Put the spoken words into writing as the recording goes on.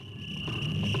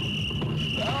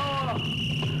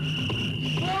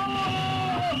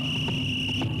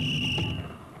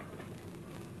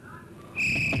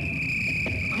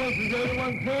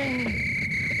One thing.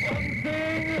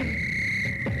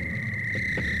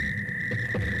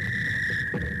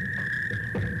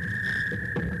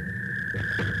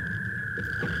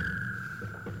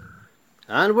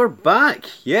 And we're back.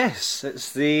 Yes,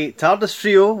 it's the TARDIS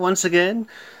trio once again.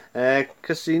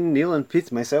 Christine, Neil, and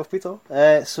myself, Peter.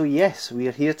 So yes, we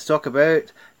are here to talk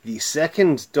about the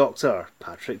second Doctor,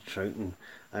 Patrick Troughton,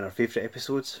 and our favourite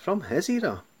episodes from his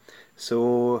era.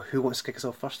 So who wants to kick us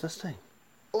off first this time?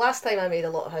 Last time I made a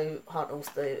lot of how Hartnell's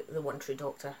the one true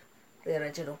Doctor, the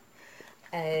original,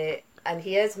 and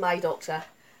he is my Doctor,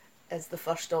 as the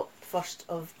first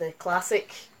of the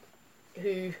classic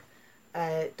Who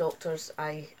Doctors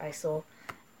I saw,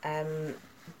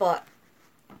 but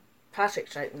Patrick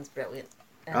Troughton's brilliant.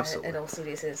 Absolutely. In all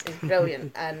seriousness, he's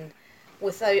brilliant, and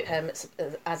without him,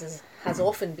 as has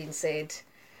often been said,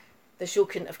 the show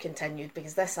couldn't have continued,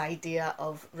 because this idea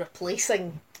of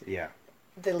replacing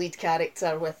the lead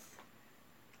character with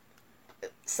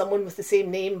someone with the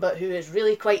same name but who is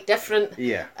really quite different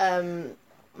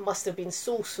must have been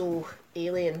so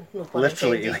alien, no pun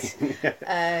literally intended,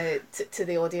 alien. to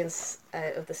the audience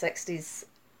of the 60s.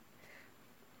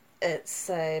 It's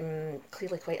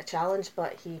clearly quite a challenge,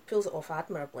 but he pulls it off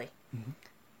admirably.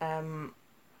 Mm-hmm.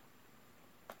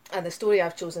 And the story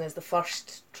I've chosen is the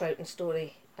first Troughton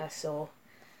story I saw,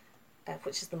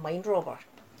 which is The Mind Robber.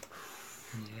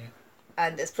 Yeah.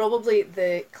 And it's probably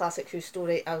the classic Who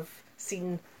story I've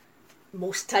seen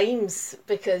most times,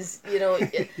 because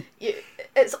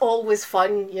it's always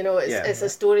fun. It's a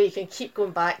story you can keep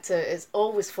going back to. It's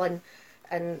always fun,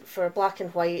 and for a black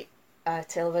and white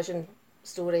television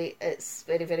story, it's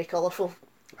very, very colourful.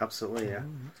 Absolutely, yeah.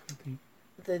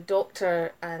 The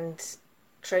Doctor and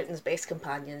Troughton's best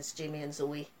companions, Jamie and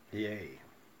Zoe,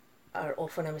 are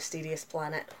off on a mysterious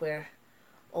planet where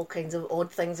all kinds of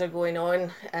odd things are going on,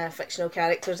 fictional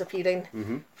characters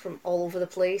appearing from all over the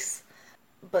place.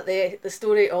 But the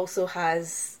story also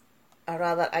has a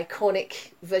rather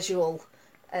iconic visual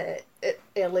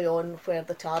early on, where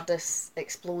the TARDIS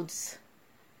explodes.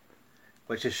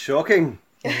 Which is shocking.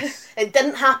 Yes. It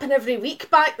didn't happen every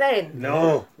week back then.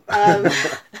 No. The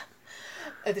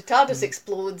TARDIS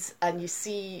explodes, and you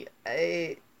see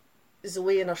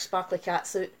Zoe in her sparkly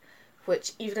catsuit,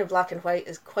 which even in black and white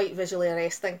is quite visually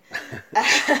arresting,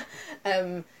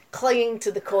 clinging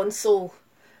to the console,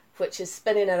 which is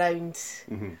spinning around,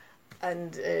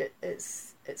 and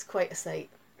it's quite a sight.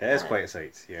 It is quite a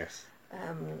sight, yes.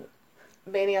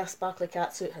 Many a sparkly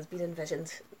catsuit has been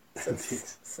envisioned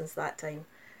since that time.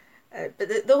 But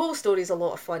the whole story is a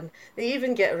lot of fun. They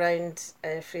even get around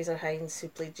Fraser Hines, who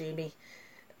played Jamie,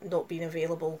 not being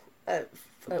available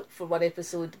for one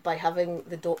episode, by having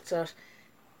the Doctor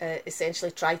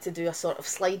essentially try to do a sort of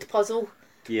slide puzzle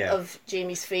of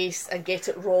Jamie's face and get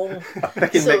it wrong.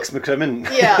 Picking Mix McCrimmon.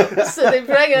 Yeah, so they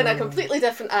bring in a completely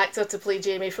different actor to play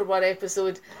Jamie for one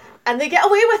episode, and they get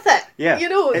away with it. Yeah.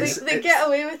 They get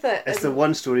away with it. It's the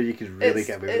one story you could really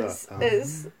get away with that.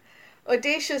 It's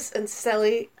audacious and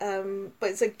silly, but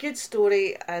it's a good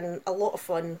story and a lot of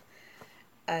fun,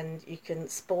 and you can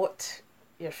spot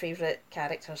your favourite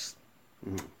characters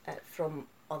from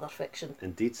other fiction.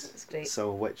 Indeed. It's great. Some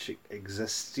of which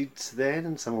existed then,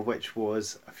 and some of which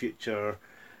was a future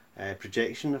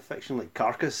projection of fiction, like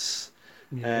Carcass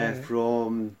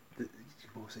from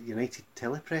what was it, United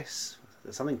Telepress?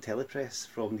 Something Telepress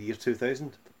from the year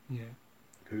 2000. Yeah.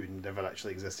 Who never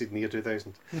actually existed in the year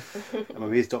 2000. I'm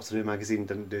amazed Doctor Who magazine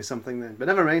didn't do something then, but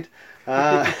never mind.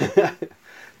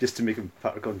 Just to make him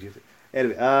part of continuity.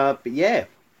 Anyway, but yeah,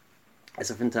 it's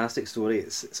a fantastic story.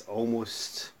 It's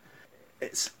almost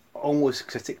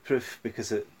critic proof,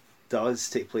 because it does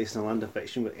take place in a land of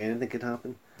fiction where anything could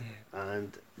happen,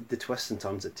 and the twists and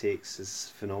turns it takes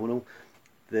is phenomenal.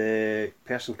 The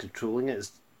person controlling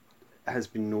it has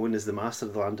been known as the master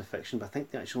of the land of fiction, but I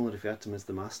think they actually only refer to him as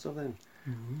the master then.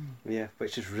 Mm-hmm. Yeah,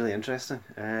 which is really interesting,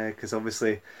 because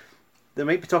obviously they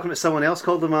might be talking about someone else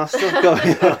called the master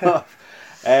coming up.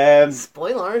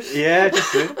 Spoilers. Yeah,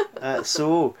 just do.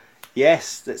 So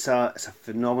yes, it's a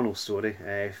phenomenal story.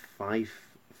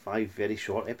 Five very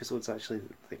short episodes actually.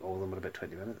 I think all of them are about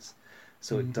 20 minutes,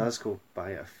 so it does go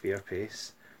by at a fair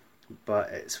pace,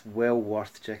 but it's well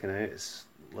worth checking out. It's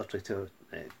literally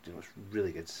it's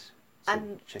really good. So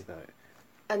and check that out.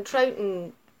 And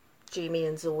Troughton, Jamie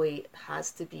and Zoe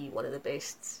has to be one of the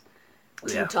best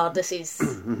two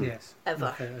TARDISes Yes.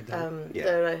 ever.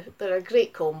 Yeah. They're a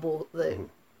great combo that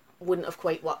wouldn't have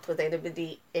quite worked with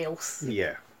anybody else.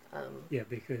 Yeah.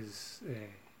 Because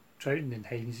Troughton and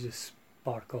Hines just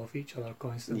spark off each other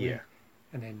constantly. Yeah.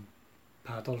 And then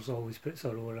Padders always puts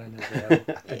her oar in as well.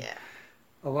 Yeah.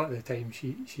 A lot of the time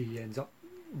she ends up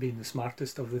being the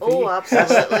smartest of the three. Oh,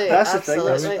 absolutely. That's the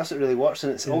absolutely. thing. That's what really works,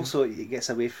 and it's also it gets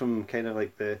away from kind of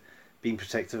like the being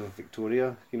protective of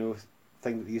Victoria,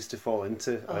 thing that they used to fall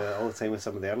into all the time with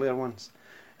some of the earlier ones,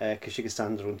 because she could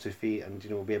stand on her own 2 feet and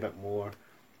be a bit more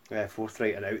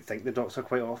forthright and outthink the Doctor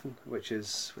quite often, which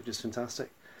is fantastic,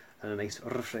 and a nice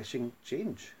refreshing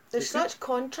change. There's such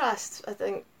contrast, I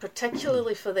think,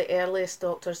 particularly for the earliest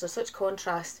Doctors. There's such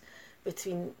contrast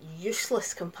between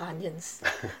useless companions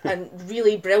and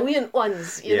really brilliant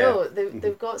ones. You know,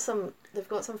 they've got some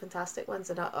fantastic ones,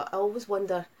 and I always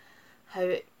wonder how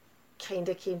it kind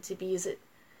of came to be. Is it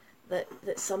that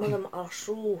some of them are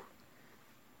so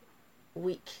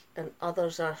weak and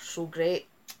others are so great?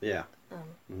 Yeah.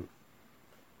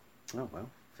 Oh well,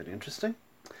 very interesting.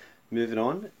 Moving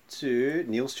on to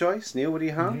Neil's choice. Neil, what do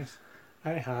you have? Yes.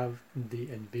 I have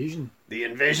The Invasion. The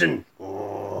Invasion!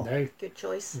 Oh. Now, good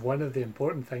choice. One of the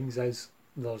important things is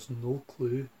there's no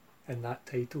clue in that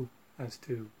title as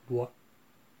to what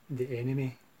the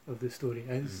enemy of the story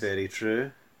is. Very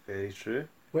true. Very true.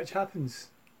 Which happens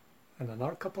in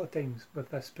another couple of times with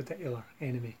this particular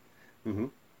enemy. Mm-hmm.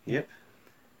 Yep.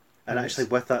 And actually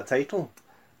with that title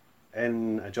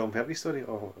in a John Pertwee story,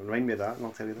 remind me of that and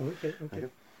I'll tell you that. Okay.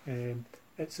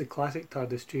 It's the classic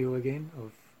TARDIS trio again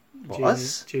of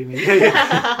Jamie,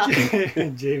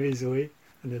 Zoe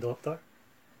and the Doctor.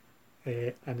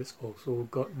 And it's also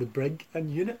got the Brig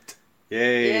and Unit.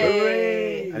 Yay!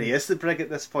 Hooray! And he is the Brig at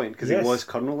this point, because he was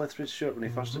Colonel Lethbridge Stewart when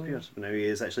he first appeared, but now he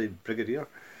is actually Brigadier,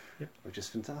 which is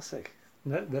fantastic.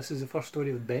 This is the first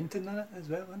story with Benton in it as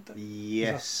well, isn't it?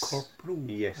 Yes. Corporal.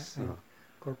 Yes.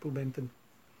 Corporal Benton.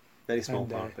 Very small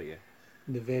part, but yeah.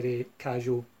 The very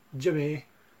casual Jimmy,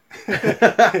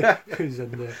 who's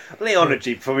in the... Lay on a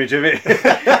jeep for me, Jimmy.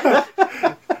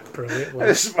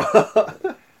 Brilliant.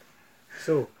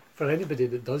 So, for anybody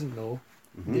that doesn't know,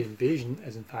 The Invasion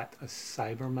is in fact a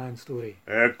Cyberman story.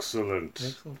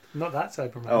 Excellent. Not that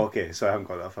Cyberman. Oh, okay, so I haven't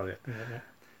got that far yet. Yeah.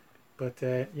 But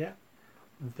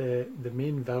the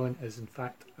main villain is in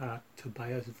fact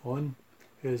Tobias Vaughn,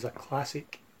 who is a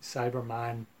classic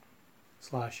Cyberman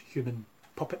 / human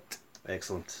puppet.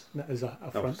 Excellent. That is a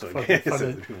front for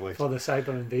the Cyber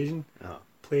Invasion.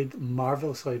 Played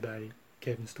marvellously by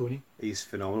Kevin Stoney. He's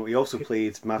phenomenal. He also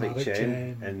played Maverick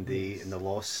Chen in the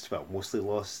lost, well, mostly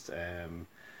lost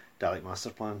Dalek Master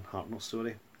Plan Hartnell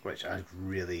story, which I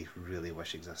really, really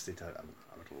wish existed. I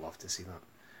would love to see that.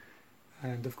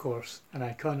 And of course, an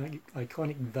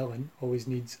iconic villain always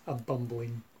needs a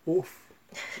bumbling oaf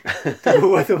to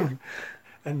go with him,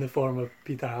 in the form of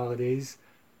Peter Halliday's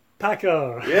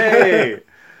Packer. Yay!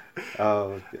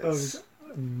 Oh, that was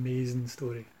an amazing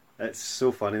story. It's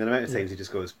so funny. The amount of times he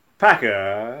just goes,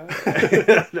 Packer!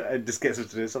 and just gets him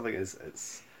to do something.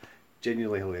 It's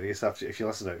genuinely hilarious. If you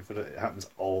listen out for it, it happens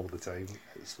all the time.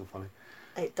 It's so funny.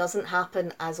 It doesn't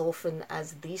happen as often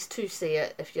as these two say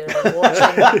it if you're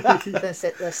watching this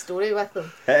story with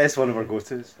them. It is one of our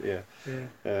go-tos, yeah.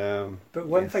 But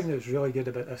one thing that's really good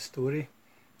about this story,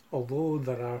 although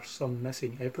there are some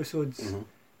missing episodes,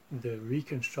 the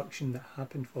reconstruction that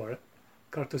happened for it,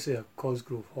 courtesy of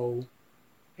Cosgrove Hall,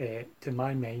 to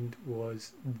my mind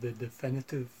was the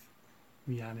definitive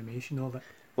reanimation of it.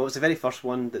 Well, it was the very first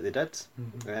one that they did. It's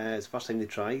the first time they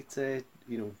tried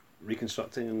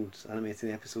reconstructing and animating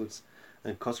the episodes,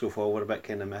 and Cosgrove Hall were a bit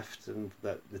kind of miffed, and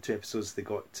that the 2 episodes they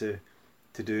got to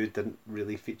do didn't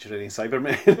really feature any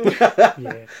Cybermen.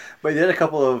 But they did a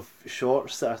couple of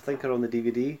shorts that I think are on the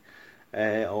DVD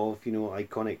of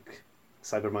iconic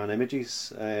Cyberman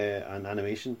images and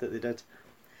animation that they did.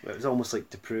 It was almost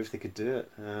like to prove they could do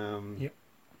it.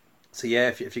 So yeah,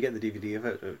 if you get the DVD of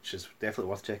it, which is definitely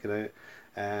worth checking out,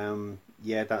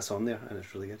 that's on there and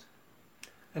it's really good.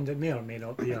 And it may or may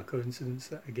not be a coincidence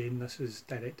that again this is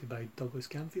directed by Douglas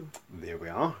Camfield. There we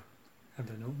are. I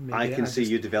don't know. Maybe I can see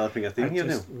you developing a theme here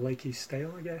now. I like his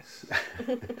style, I guess.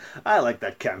 I like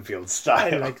that Camfield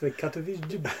style. I like the cut of his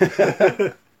jib.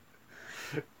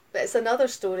 But it's another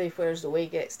story where Zoe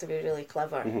gets to be really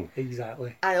clever.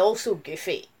 Exactly. And also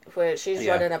goofy, where she's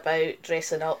running about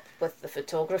dressing up with the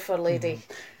photographer lady.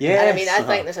 Yeah. And I mean, I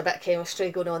think there's a bit of chemistry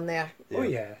going on there. Oh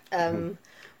yeah.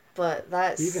 But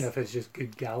that's... Even if it's just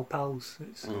good gal pals,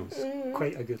 it's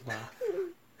quite a good laugh.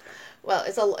 Well,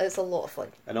 it's a lot of fun.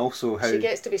 And also how... She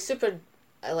gets to be super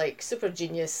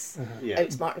genius,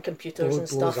 outsmarting computers and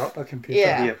stuff. Blows up a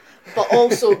computer. But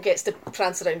also gets to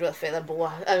prance around with a feather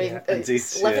boa. I mean,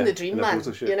 it's living the dream, man.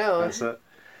 That's it.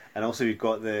 And also you've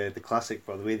got the classic,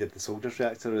 by the way, the soldier's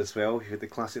reactor as well. You had the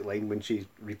classic line when she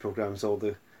reprograms all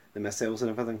the missiles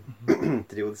and everything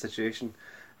to deal with the situation.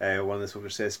 One of the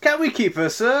soldiers says, "Can we keep her,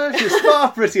 sir? She's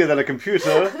far prettier than a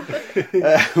computer."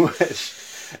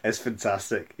 Which It's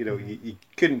fantastic. You know, you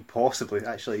couldn't possibly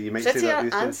actually. You might say Prettier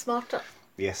that and smarter.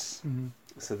 Yes.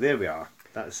 So there we are.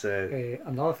 That's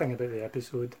another thing about the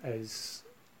episode is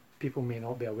people may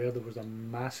not be aware there was a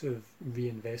massive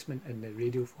reinvestment in the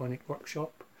radiophonic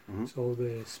workshop. So all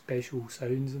the special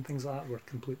sounds and things like that were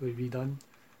completely redone,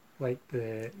 like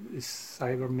the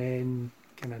Cybermen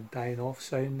kind of dying off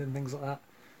sound and things like that.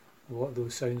 A lot of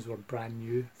those sounds were brand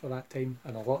new for that time,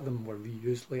 and a lot of them were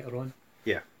reused later on.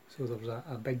 Yeah. So there was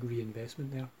a big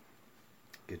reinvestment there.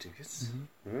 Good.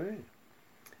 Right.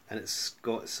 And it's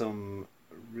got some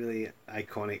really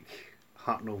iconic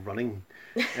Hartnell running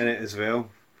in it as well.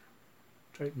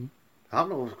 Troughton.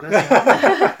 Hartnell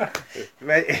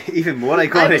was even more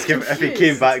iconic if he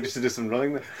came back just to do some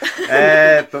running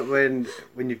there. But when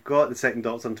you've got the second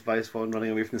Doctor and Tobias Vaughn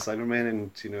running away from the Cybermen,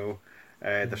 and you know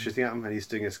they're shooting at him, and he's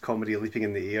doing his comedy leaping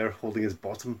in the air, holding his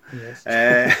bottom,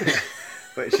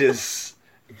 which is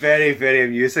very, very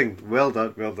amusing. Well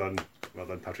done,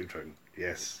 Patrick Troughton.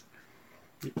 Yes.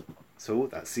 So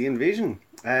that's the invasion,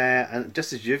 and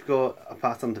just as you've got a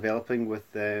pattern developing with.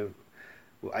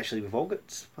 Well, actually, we've all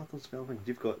got patterns developing.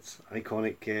 You've got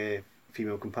iconic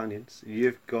female companions.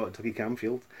 You've got Dougie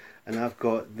Camfield, and I've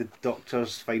got the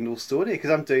Doctor's final story, because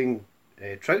I'm doing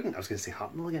Troughton. I was going to say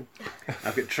Hartnell again.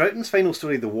 I've got Troughton's final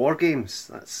story, The War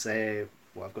Games. That's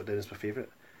what I've got down as my favourite.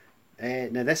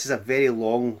 Now, this is a very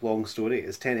long story.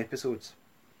 It's 10 episodes,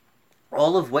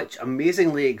 all of which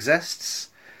amazingly exists.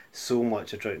 So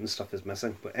much of Troughton's stuff is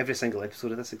missing, but every single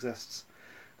episode of this exists.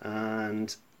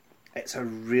 And it's a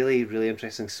really, really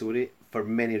interesting story for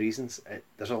many reasons.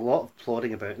 There's a lot of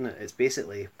plotting about in it. It's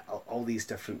basically all these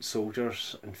different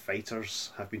soldiers and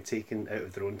fighters have been taken out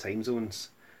of their own time zones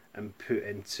and put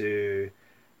into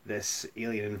this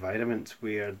alien environment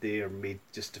where they are made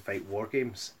just to fight war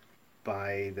games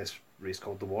by this race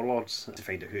called the Warlords, to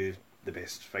find out who the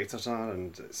best fighters are,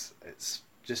 and it's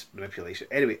just manipulation.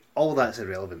 Anyway, all that's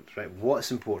irrelevant, right?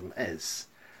 What's important is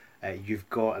you've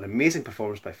got an amazing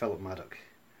performance by Philip Maddock.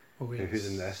 Oh, yes. Who's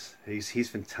in this? He's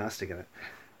fantastic in it.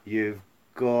 You've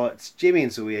got Jamie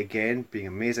and Zoe again being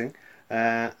amazing,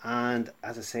 and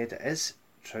as I said, it is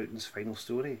Troughton's final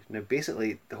story. Now,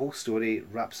 basically, the whole story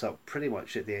wraps up pretty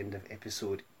much at the end of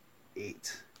episode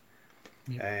 8,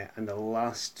 and the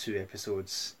last 2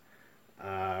 episodes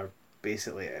are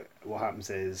basically what happens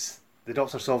is the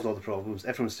Doctor solved all the problems.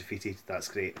 Everyone's defeated. That's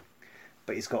great,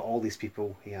 but he's got all these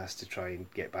people he has to try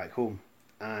and get back home.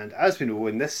 And as we know,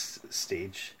 in this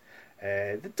stage.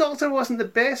 The Doctor wasn't the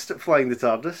best at flying the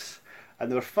TARDIS, and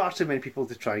there were far too many people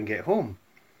to try and get home.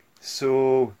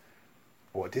 So,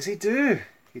 what does he do?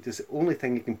 He does the only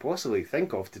thing he can possibly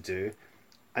think of to do,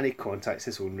 and he contacts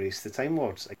his own race, the Time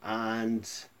Lords, and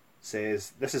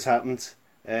says, "This has happened.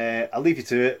 I'll leave you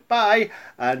to it. Bye,"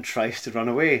 and tries to run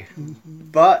away.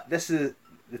 But the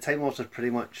Time Lords are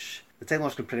pretty much. The Time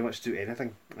Lords can pretty much do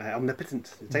anything.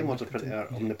 Omnipotent. The Time Lords are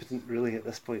omnipotent, really, at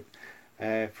this point,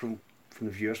 from the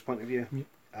viewer's point of view.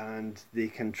 And they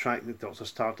can track the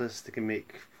Doctor's TARDIS. They can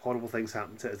make horrible things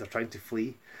happen to it as they're trying to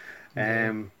flee.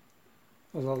 There's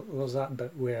that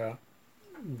bit where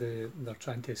they're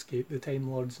trying to escape the Time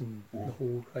Lords, and the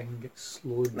whole thing gets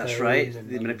slowed down. That's right.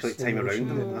 They manipulate time around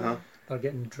them. They're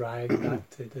getting dragged back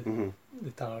to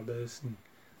the TARDIS, and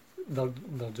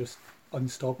they're just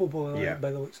unstoppable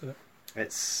by the looks of it.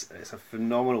 It's a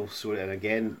phenomenal story, and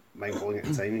again, mind-blowing at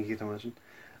the time, you can imagine.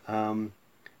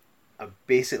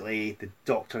 Basically, the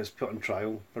Doctor is put on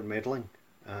trial for meddling,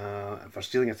 for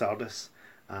stealing a TARDIS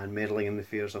and meddling in the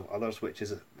affairs of others, which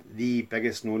is the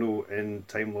biggest no-no in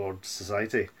Time Lord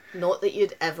society. Not that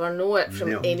you'd ever know it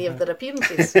from any of their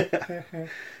appearances.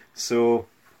 So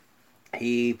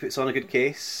he puts on a good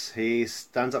case. He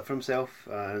stands up for himself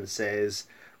and says,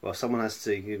 well, someone has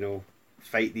to,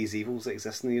 fight these evils that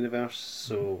exist in the universe,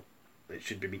 so it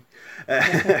should be me.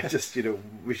 Just,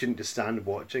 we shouldn't just stand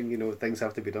watching, things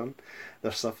have to be done.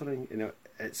 They're suffering,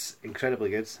 it's incredibly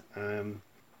good.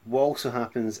 What also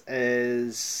happens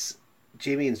is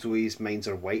Jamie and Zoe's minds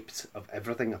are wiped of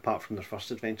everything apart from their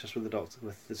first adventures with the Doctor,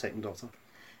 with the second Doctor.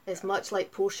 It's much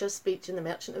like Portia's speech in The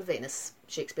Merchant of Venice.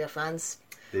 Shakespeare fans,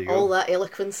 there you all go. That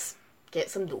eloquence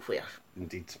gets them nowhere.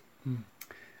 Indeed.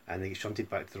 And they get shunted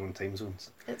back to their own time zones.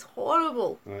 It's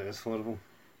horrible. Oh, it is horrible.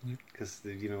 Because,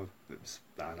 it's...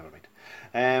 never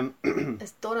mind.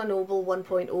 It's Donna Noble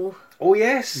 1.0. Oh,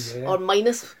 yes. Yeah. Or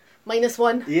minus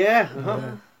 1.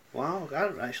 Yeah. Wow,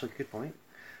 that's actually a good point.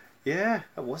 Yeah,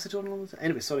 that was the Donna Noble.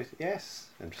 Anyway, sorry. Yes,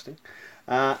 interesting.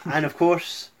 And, of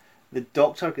course, the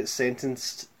Doctor gets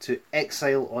sentenced to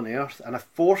exile on Earth and a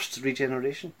forced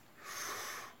regeneration.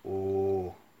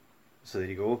 Oh. So there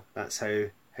you go. That's how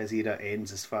his era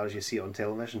ends as far as you see it on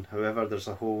television. However, there's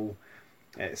a whole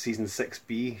season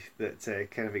 6B that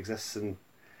kind of exists in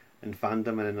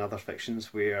fandom and in other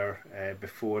fictions, where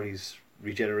before he's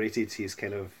regenerated, he's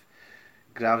kind of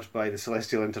grabbed by the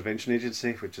Celestial Intervention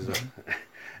Agency, which is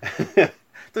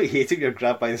don't you hate it? You're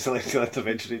grabbed by the Celestial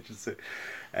Intervention Agency,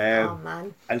 oh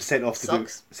man, and sent off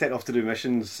to do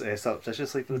missions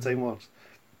surreptitiously for the Time Lords.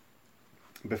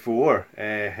 Before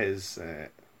his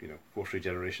forced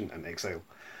regeneration and exile.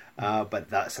 But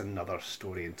that's another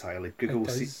story entirely. Google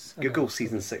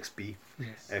season 6B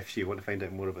if you want to find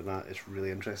out more about that. It's really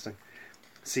interesting.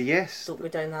 So yes, don't go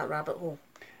down that rabbit hole.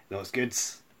 No, it's good.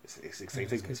 It's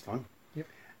exciting. It's fun. Yep.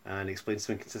 And explains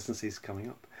some inconsistencies coming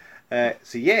up.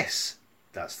 So yes,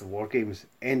 that's the War Games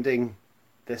ending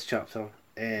this chapter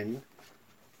in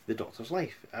the Doctor's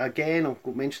life. Again, I'll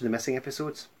mention the missing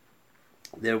episodes.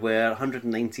 There were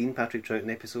 119 Patrick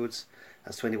Troughton episodes.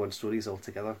 That's 21 stories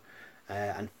altogether.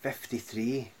 And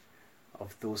 53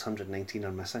 of those 119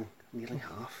 are missing. Nearly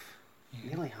half.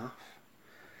 Nearly half.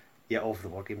 Yeah, all of the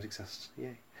War Games exist.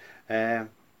 Yay. And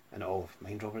all of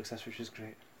Mind Robber exists, which is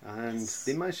great. And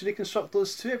they managed to reconstruct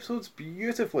those 2 episodes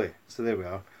beautifully. So there we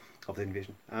are, of the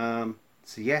invasion.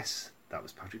 So yes, that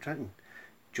was Patrick Troughton.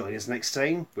 Join us next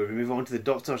time where we move on to the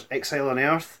Doctor's exile on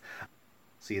Earth.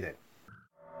 See you then.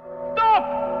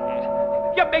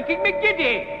 Stop! You're making me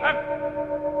giddy.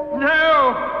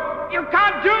 No! You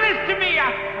can't do this to me!